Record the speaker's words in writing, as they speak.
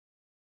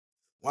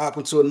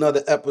Welcome to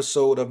another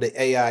episode of the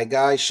AI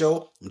Guy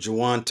Show. I'm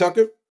Jawan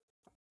Tucker,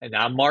 And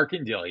I'm Mark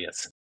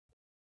Indelius.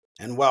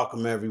 and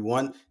welcome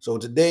everyone. So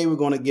today we're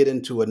going to get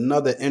into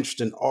another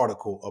interesting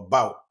article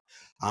about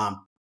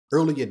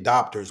early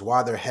adopters,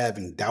 why they're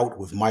having doubt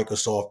with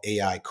Microsoft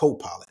AI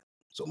Copilot.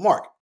 So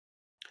Mark,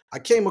 I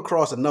came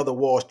across another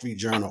Wall Street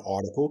Journal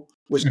article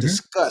which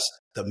discussed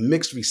the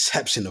mixed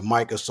reception of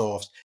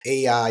Microsoft's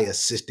AI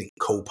assistant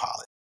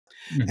Copilot.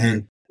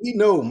 And we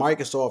know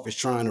Microsoft is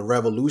trying to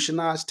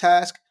revolutionize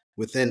tasks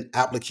within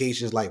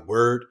applications like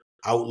Word,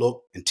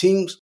 Outlook, and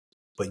Teams,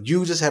 but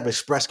users have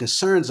expressed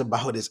concerns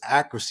about its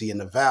accuracy and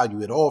the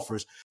value it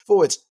offers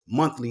for its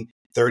monthly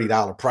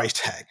 $30 price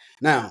tag.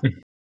 Now,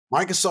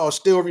 Microsoft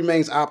still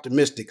remains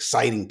optimistic,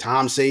 citing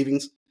time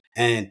savings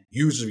and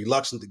users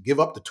reluctant to give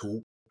up the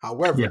tool.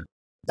 However,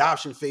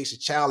 adoption faces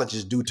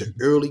challenges due to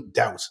early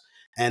doubts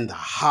and the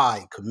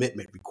high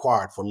commitment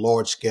required for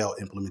large-scale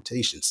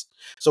implementations.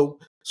 So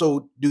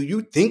do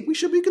you think we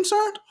should be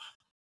concerned?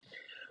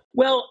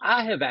 Well,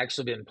 I have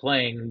actually been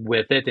playing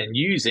with it and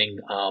using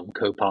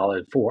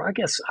Copilot for, I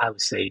guess I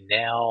would say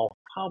now,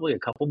 probably a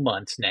couple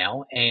months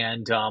now.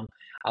 And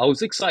I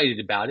was excited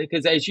about it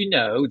because, as you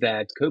know,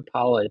 that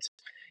Copilot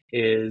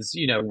is,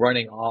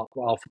 running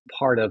off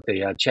part of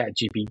the Chat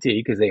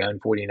GPT because they own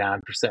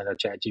 49% of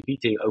Chat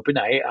GPT,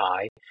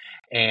 OpenAI.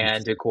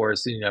 And of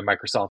course,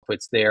 Microsoft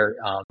puts their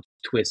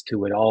twist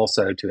to it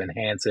also to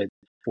enhance it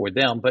for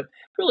them. But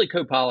really,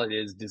 Copilot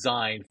is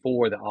designed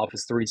for the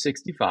Office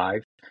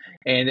 365.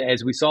 And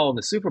as we saw in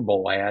the Super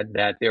Bowl ad,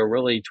 that they're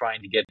really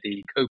trying to get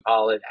the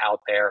Copilot out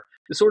there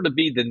to sort of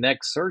be the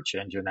next search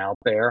engine out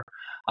there.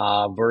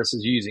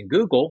 Versus using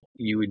Google,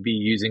 you would be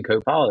using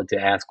Copilot to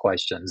ask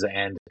questions.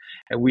 And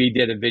we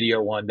did a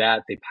video on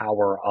that, the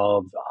power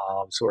of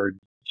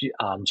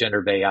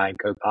generative AI and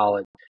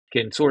Copilot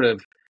can sort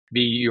of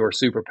be your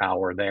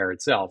superpower there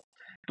itself.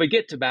 But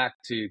back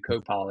to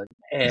Copilot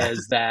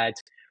as that,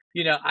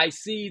 I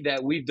see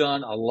that we've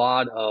done a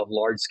lot of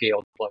large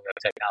scale deployment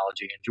of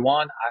technology. And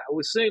Juan, I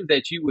would assume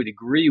that you would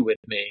agree with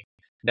me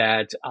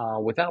that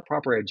without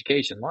proper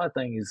education, a lot of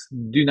things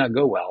do not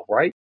go well,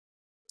 right?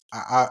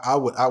 I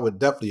would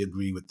definitely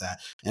agree with that.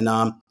 And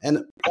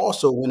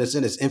also when it's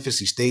in its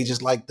infancy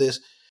stages like this,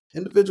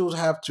 individuals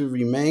have to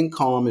remain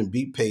calm and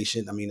be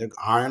patient. I mean, they're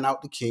iron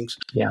out the kinks.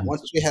 Yeah.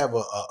 Once we have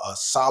a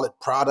solid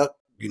product,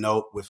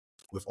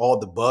 with all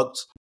the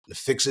bugs, the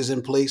fixes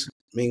in place,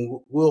 I mean,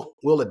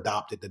 we'll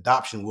adopt it. The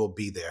adoption will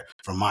be there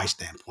from my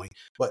standpoint.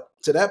 But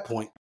to that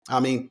point, I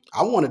mean,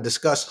 I want to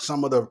discuss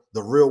some of the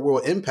real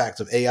world impacts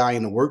of AI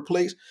in the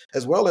workplace,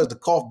 as well as the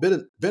cost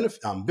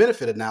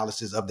benefit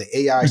analysis of the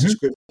AI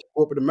subscription in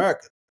corporate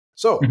America.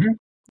 So,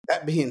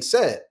 that being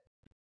said,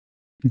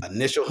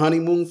 initial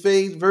honeymoon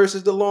phase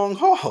versus the long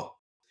haul.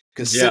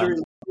 Considering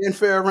the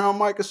fanfare around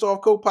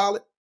Microsoft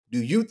Copilot,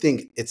 do you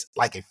think it's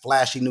like a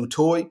flashy new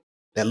toy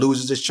that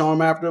loses its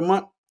charm after a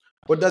month?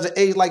 Or does it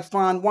age like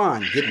fine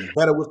wine, getting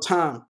better with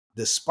time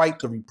despite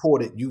the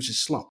reported usage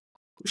slump?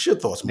 What's your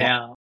thoughts, Mark?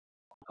 Now,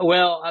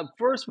 well,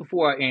 first,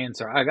 before I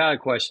answer, I got a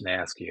question to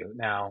ask you.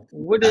 Now,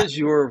 what is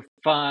your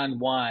fine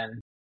wine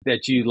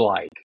that you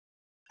like?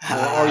 Or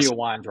are you a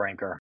wine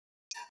drinker?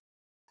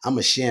 I'm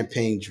a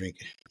champagne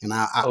drinker, and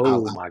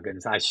my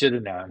goodness, I should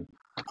have known.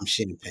 I'm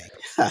champagne.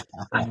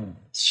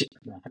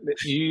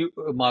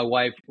 My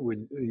wife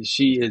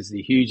she is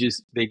the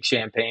hugest big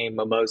champagne,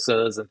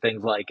 mimosas, and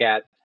things like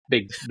that.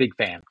 Big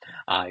fan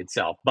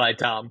itself. But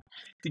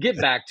to get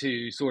back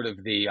to sort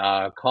of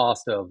the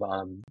cost of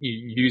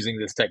using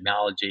this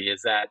technology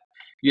is that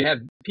you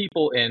have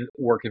people in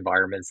work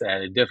environments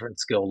at different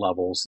skill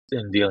levels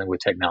in dealing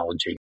with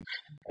technology.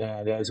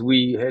 And as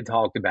we had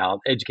talked about,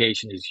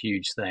 education is a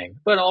huge thing,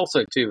 but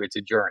also too, it's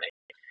a journey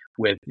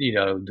with,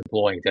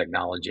 deploying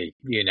technology,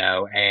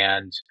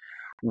 and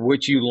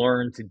what you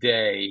learn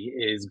today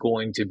is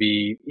going to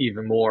be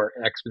even more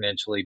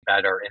exponentially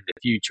better in the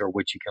future,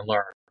 which you can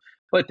learn.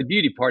 But the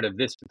beauty part of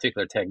this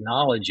particular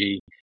technology,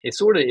 it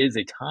sort of is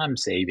a time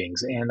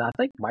savings. And I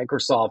think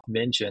Microsoft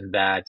mentioned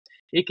that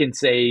it can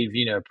save,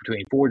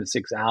 between 4 to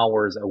 6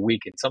 hours a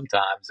week and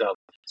sometimes of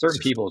certain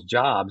people's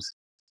jobs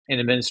in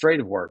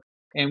administrative work.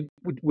 And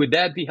would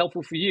that be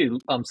helpful for you,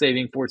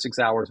 saving 4 to 6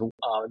 hours of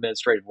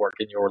administrative work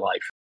in your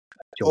life,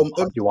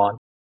 Juwan?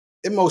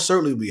 It most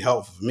certainly would be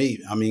helpful for me.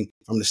 I mean,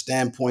 from the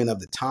standpoint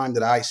of the time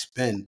that I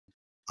spend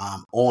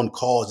on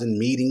calls and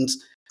meetings,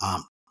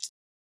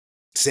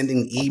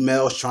 sending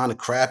emails, trying to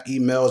craft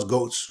emails,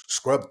 go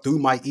scrub through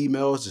my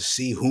emails to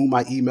see who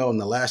my emailed and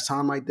the last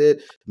time I did.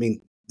 I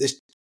mean,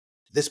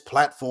 this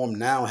platform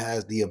now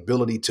has the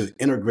ability to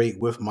integrate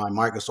with my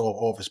Microsoft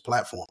Office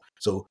platform.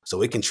 So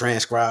it can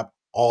transcribe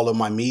all of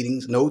my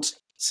meetings notes,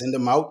 send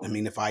them out. I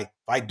mean, if I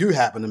do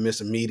happen to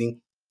miss a meeting,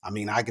 I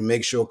mean, I can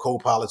make sure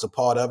Copilot's a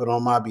part of it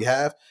on my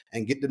behalf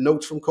and get the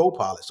notes from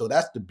Copilot. So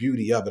that's the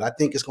beauty of it. I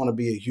think it's going to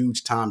be a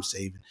huge time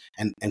saving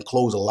and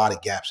close a lot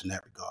of gaps in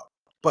that regard.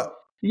 But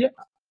yeah.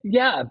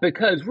 Yeah,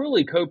 because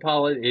really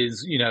Copilot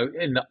is, in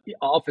the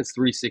Office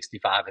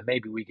 365, and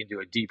maybe we can do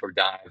a deeper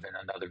dive in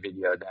another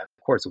video that,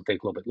 of course, will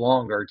take a little bit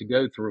longer to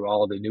go through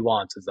all the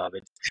nuances of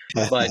it.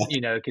 But,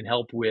 it can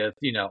help with,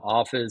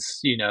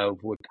 Office,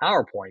 with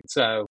PowerPoint.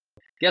 So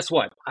guess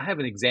what? I have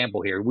an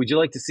example here. Would you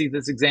like to see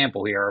this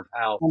example here of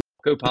how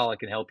Copilot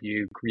can help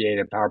you create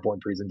a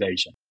PowerPoint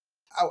presentation?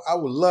 I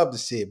would love to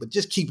see it, but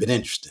just keep it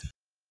interesting.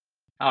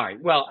 All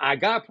right. Well, I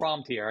got a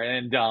prompt here,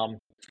 and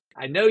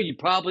I know you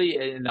probably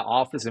in the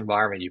office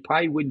environment, you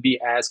probably wouldn't be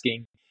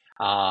asking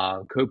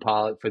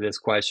Copilot for this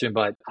question,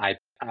 but I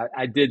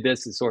did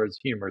this as sort of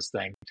humorous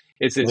thing.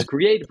 It says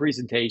create a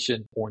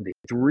presentation on the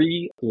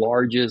three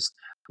largest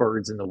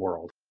birds in the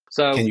world.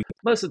 So Can you?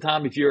 most of the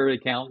time, if you're an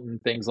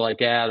accountant, things like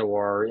that,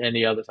 or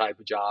any other type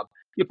of job,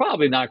 you're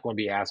probably not going to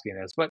be asking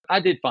this. But I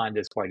did find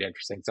this quite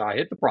interesting, so I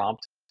hit the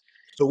prompt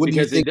So, what do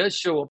you because it think? does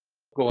show up.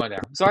 Go in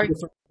there. Sorry.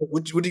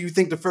 What do you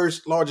think the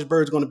first largest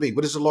bird is going to be?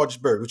 What is the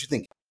largest bird? What you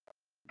think?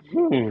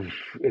 Hmm.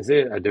 Is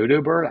it a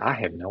dodo bird? I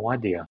have no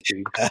idea,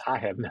 dude. I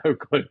have no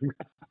clue.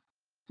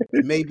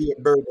 It may be a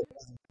bird that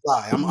doesn't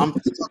fly. I'm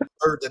thinking of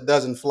a bird that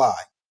doesn't fly.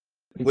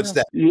 What's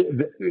that? Yeah,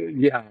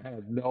 yeah, I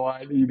have no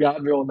idea. You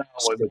got me on that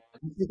one, Ostrich. man.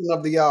 I'm thinking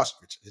of the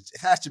ostrich. It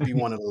has to be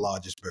one of the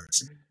largest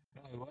birds.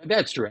 Oh,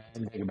 that's true. I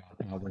didn't think about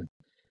that one.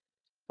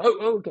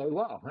 Oh, okay.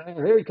 Wow.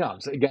 Here he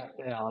comes. It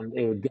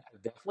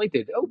definitely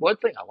did. Oh, one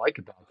thing I like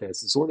about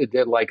this, it sort of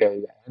did like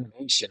a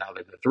animation of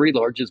it. The three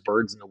largest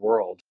birds in the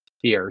world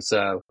here. So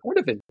I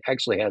wonder if it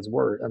actually has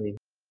word. I mean,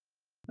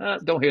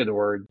 don't hear the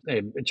word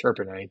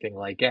chirping or anything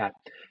like that.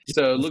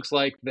 So it looks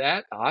like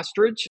that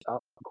ostrich, of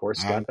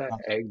course, Um, got that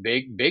egg,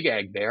 big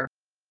egg there,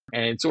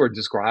 and it sort of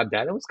described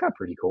that. It was kind of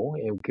pretty cool.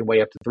 It can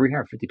weigh up to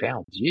 350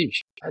 pounds.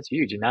 Yeesh, that's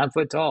huge, and 9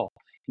 foot tall.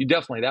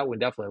 That one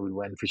definitely would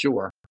win for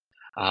sure.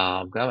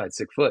 I'm at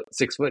 6 foot.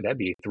 6 foot, that'd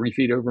be 3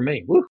 feet over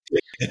me. Woo.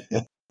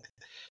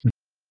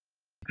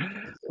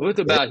 What's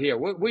yeah, about here?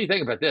 What do you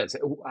think about this?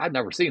 I've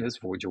never seen this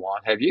before,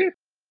 Jawan. Have you?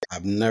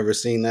 I've never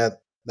seen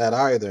that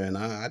either, and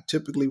I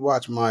typically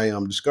watch my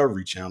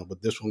Discovery Channel,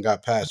 but this one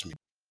got past me.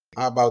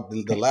 How about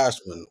the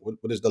last one?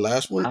 What is the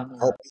last one? I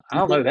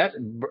don't know. That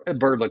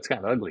bird looks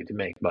kind of ugly to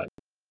me, but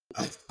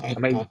I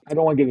mean, I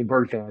don't want to get any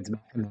bird fans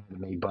mad at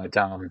me, but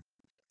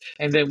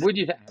and then what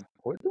do you think?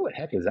 What the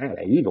heck is that?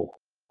 An eagle?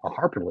 A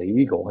Harperley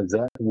eagle? Is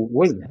that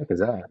what the heck is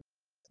that?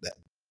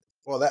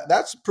 Well,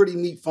 that's pretty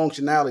neat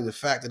functionality. The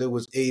fact that it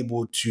was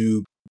able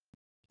to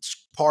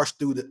parse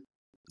through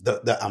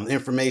the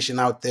information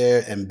out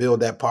there and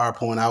build that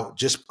PowerPoint out,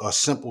 just a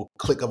simple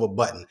click of a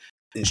button,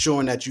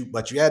 ensuring that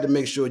but you had to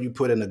make sure you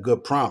put in a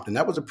good prompt, and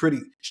that was a pretty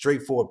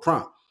straightforward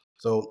prompt.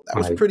 So that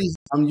was Right. pretty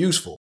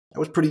useful. That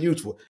was pretty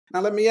useful.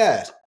 Now let me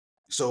ask.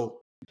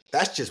 So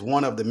that's just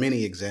one of the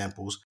many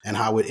examples and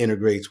how it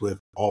integrates with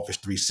Office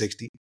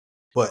 360.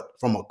 But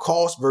from a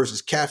cost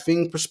versus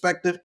caffeine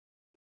perspective,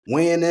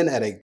 weighing in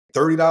at a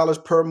 $30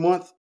 per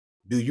month,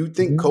 do you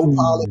think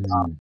Copilot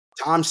Mm.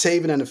 time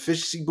saving and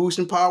efficiency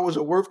boosting powers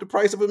are worth the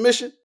price of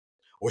admission?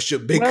 Or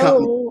should big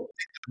companies Well,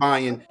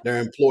 buying their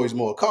employees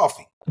more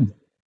coffee?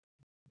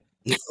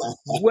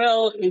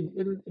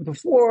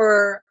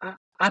 before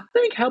I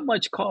think how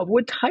much coffee,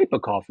 what type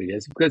of coffee it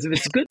is, because if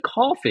it's good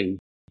coffee,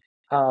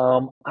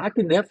 I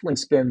can definitely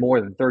spend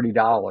more than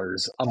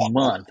 $30 a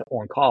month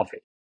on coffee.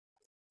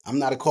 I'm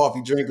not a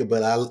coffee drinker,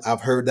 but I've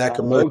heard that Oh,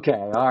 commercial. okay,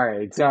 all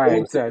right. So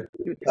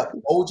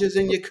Folgers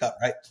in your cup,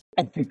 right?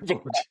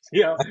 Folgers,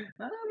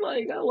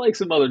 I like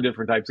some other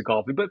different types of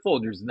coffee, but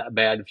Folgers is not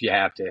bad if you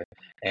have to.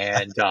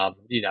 And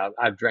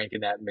I've drank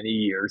in that many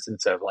years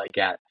and stuff like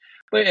that.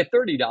 But at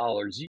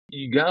 $30,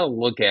 you got to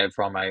look at it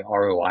from a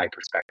ROI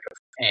perspective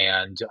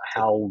and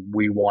how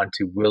we want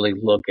to really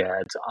look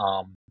at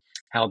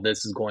how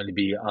this is going to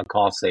be a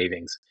cost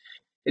savings.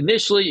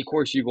 Initially, of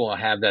course, you're going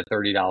to have that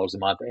 $30 a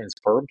month, and it's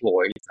per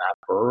employee, it's not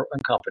per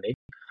company,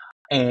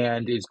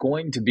 and it's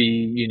going to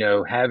be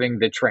having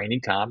the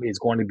training time is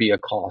going to be a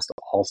cost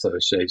also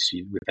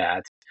associated with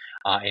that,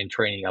 and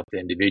training up the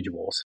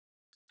individuals.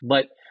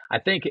 But I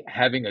think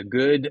having a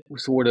good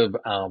sort of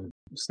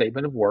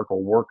statement of work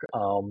or work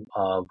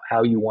of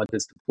how you want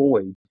this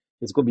deployed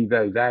is going to be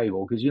very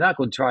valuable, because you're not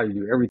going to try to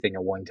do everything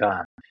at one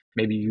time.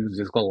 Maybe you're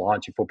just going to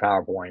launch it for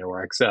PowerPoint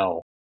or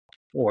Excel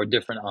or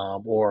different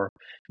or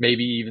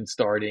maybe even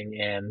starting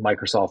in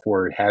Microsoft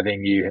Word,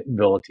 having the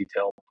ability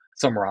to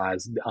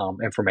summarize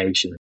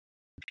information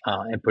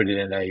and put it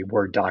in a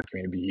Word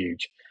document would be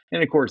huge.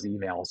 And of course,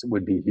 emails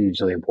would be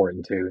hugely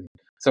important too.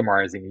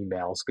 Summarizing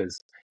emails, because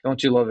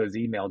don't you love those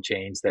email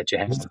chains that you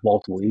have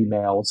multiple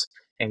emails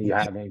and you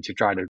having to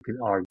try to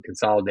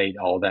consolidate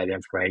all that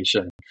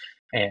information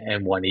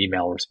and one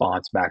email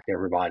response back to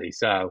everybody.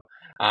 So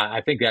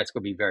I think that's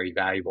going to be very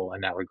valuable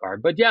in that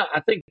regard. But yeah, I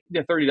think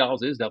the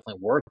 $30 is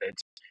definitely worth it.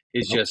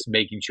 It's Okay. just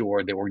making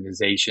sure the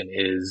organization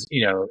is,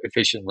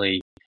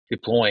 efficiently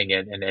deploying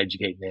it and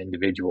educating the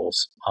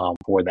individuals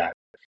for that.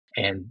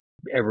 And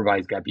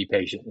everybody's got to be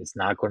patient. It's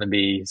not going to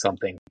be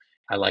something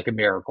like a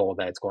miracle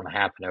that's going to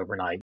happen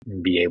overnight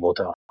and be able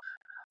to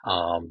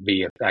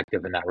be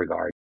effective in that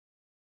regard.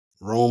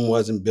 Rome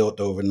wasn't built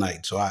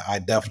overnight. So I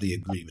definitely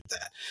agree with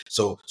that.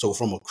 So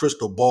from a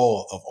crystal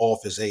ball of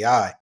Office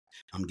AI,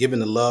 I'm given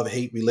the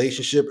love-hate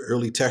relationship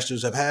early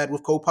testers have had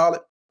with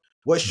Copilot.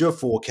 What's your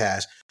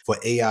forecast for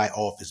AI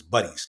Office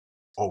buddies?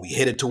 Are we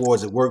headed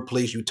towards a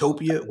workplace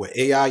utopia where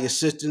AI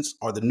assistants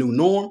are the new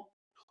norm?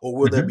 Or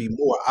will there Mhm. be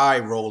more eye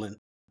rolling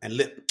and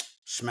lip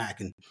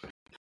smacking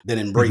than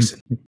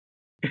embracing?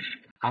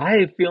 I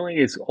have a feeling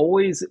it's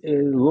always a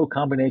little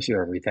combination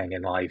of everything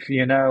in life,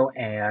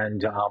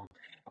 and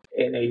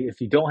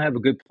if you don't have a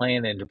good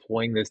plan in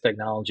deploying this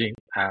technology,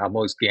 I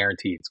almost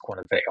guarantee it's going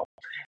to fail.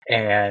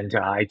 And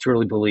I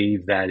truly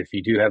believe that if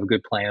you do have a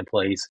good plan in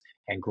place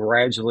and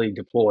gradually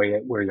deploy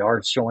it where you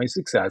are showing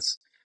success,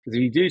 because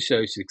if you do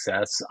show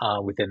success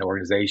within the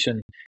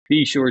organization,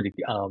 be sure to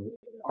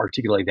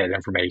articulate that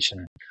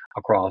information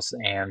across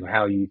and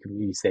how you can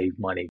really save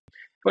money.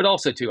 But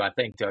also, too, I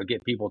think to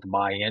get people to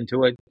buy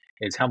into it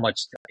is how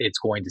much it's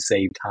going to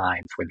save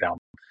time for them.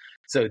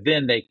 So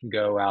then they can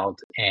go out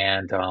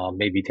and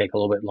maybe take a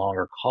little bit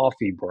longer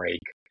coffee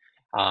break,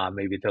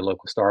 maybe at their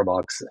local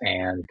Starbucks,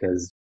 and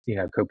because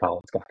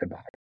Copilot's got their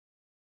back.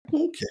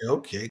 Okay,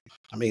 okay.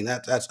 I mean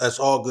that's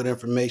all good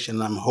information.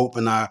 And I'm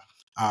hoping our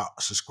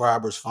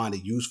subscribers find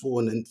it useful.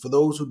 And then for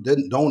those who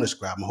don't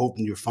subscribe, I'm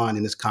hoping you're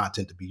finding this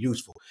content to be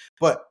useful.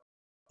 But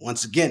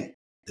once again,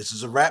 this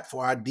is a wrap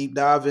for our deep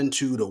dive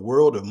into the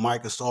world of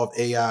Microsoft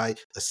AI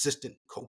Assistant